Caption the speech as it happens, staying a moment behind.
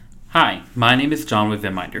Hi, my name is John with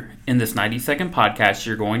VinMinder. In this 90-second podcast,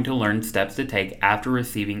 you're going to learn steps to take after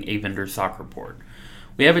receiving a vendor SOC report.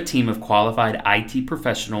 We have a team of qualified IT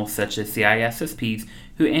professionals such as CISSPs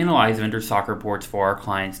who analyze vendor SOC reports for our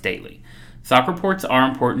clients daily. SOC reports are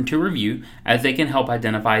important to review as they can help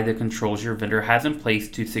identify the controls your vendor has in place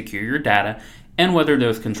to secure your data and whether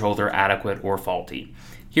those controls are adequate or faulty.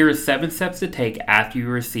 Here are 7 steps to take after you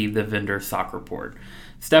receive the vendor SOC report.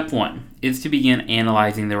 Step 1 is to begin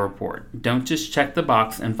analyzing the report. Don't just check the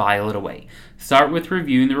box and file it away. Start with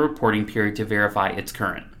reviewing the reporting period to verify it's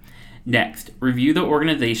current. Next, review the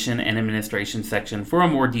organization and administration section for a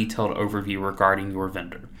more detailed overview regarding your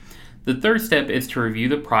vendor. The third step is to review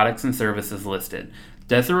the products and services listed.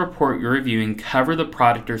 Does the report you're reviewing cover the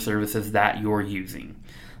product or services that you're using?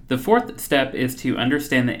 The fourth step is to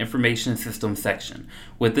understand the information system section.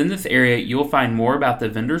 Within this area, you'll find more about the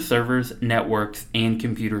vendor servers, networks, and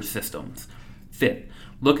computer systems. Fifth,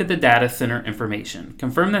 look at the data center information.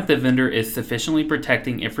 Confirm that the vendor is sufficiently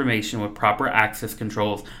protecting information with proper access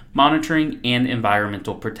controls, monitoring, and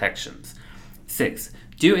environmental protections. Sixth,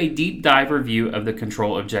 do a deep dive review of the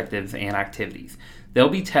control objectives and activities. They'll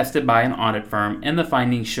be tested by an audit firm, and the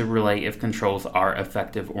findings should relay if controls are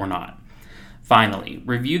effective or not. Finally,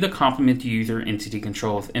 review the complement user entity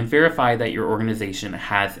controls and verify that your organization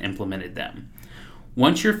has implemented them.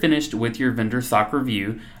 Once you're finished with your vendor SOC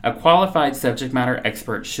review, a qualified subject matter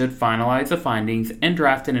expert should finalize the findings and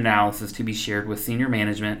draft an analysis to be shared with senior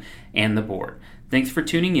management and the board. Thanks for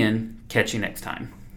tuning in. Catch you next time.